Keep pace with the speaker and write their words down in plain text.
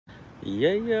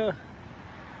Yeah.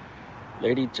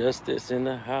 Lady Justice in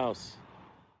the house.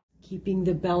 Keeping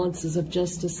the balances of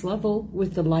justice level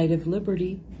with the light of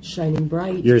liberty shining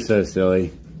bright. You're so silly.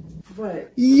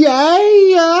 What?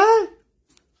 Yeah.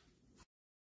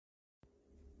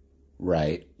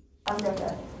 Right. I'm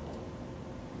good.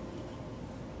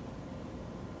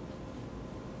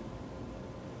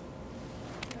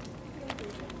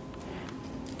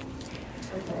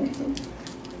 Okay.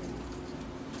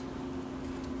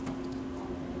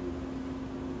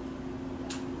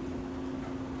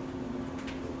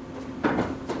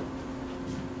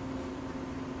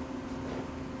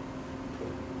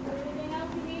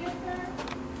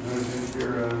 If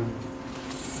you're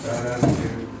bad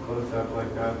attitude, close up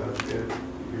like that, that's good.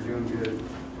 You're doing good.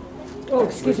 Oh,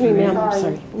 excuse me, ma'am. I'm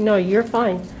sorry. No, you're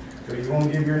fine. So you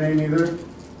won't give your name either?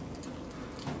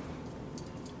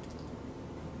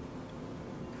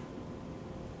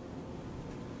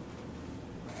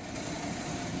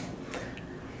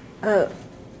 Are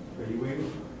you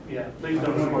waiting? Yeah, please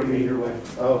don't record me. Your way.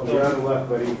 Oh, you're out of luck,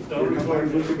 buddy. Don't You're record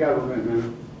recording with the government,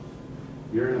 man.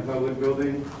 You're in a public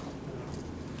building.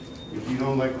 If you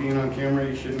don't like being on camera,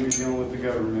 you shouldn't be dealing with the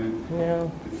government.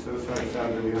 No. It's so sad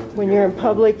that you have to When deal you're in with them.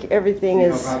 public, everything See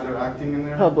is how bad they're acting in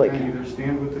there? public. And either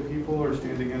stand with the people or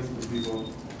stand against the people.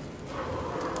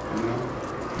 You know?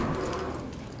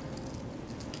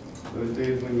 Those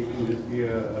days when you can just be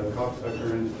a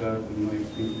cocksucker and stuff and like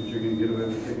think that you're gonna get away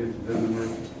with tickets, it doesn't work.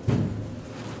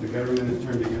 The government is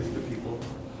turned against the people.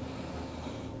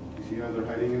 You see how they're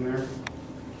hiding in there?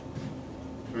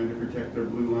 Trying to protect their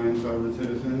blue line sovereign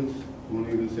citizens. Won't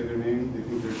even say their name. They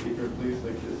think they're secret police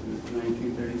like this is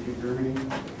 1932 Germany.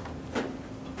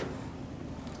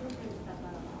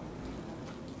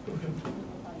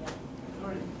 All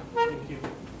right, thank you.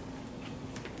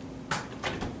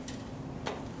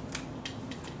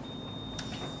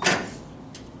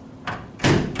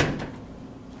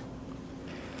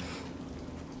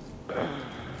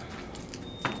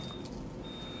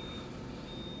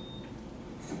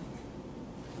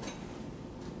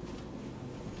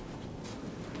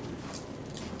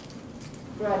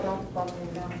 Bro, don't bump me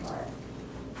down for it.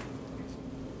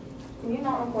 Can you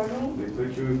not record me? They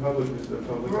put you in public. This is a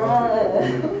public Bruh. office.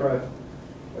 You're in the press.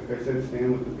 Like I said,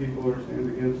 stand with the people or stand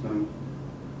against them.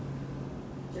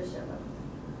 Just shut up.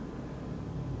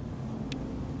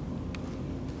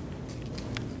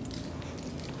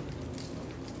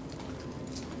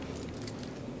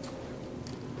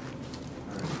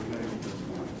 All right, you gotta get this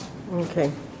one.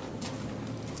 okay.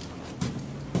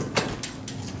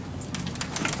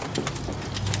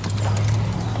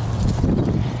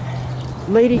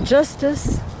 Lady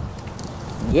Justice.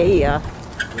 Yeah.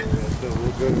 So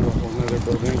we'll go to a whole nother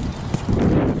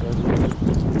building.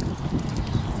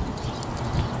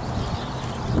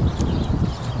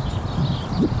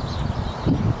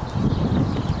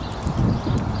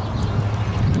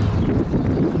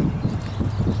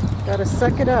 Gotta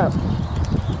suck it up.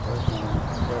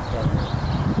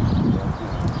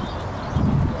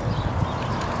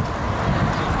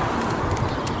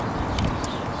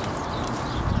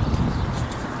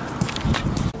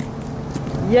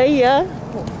 Yeah.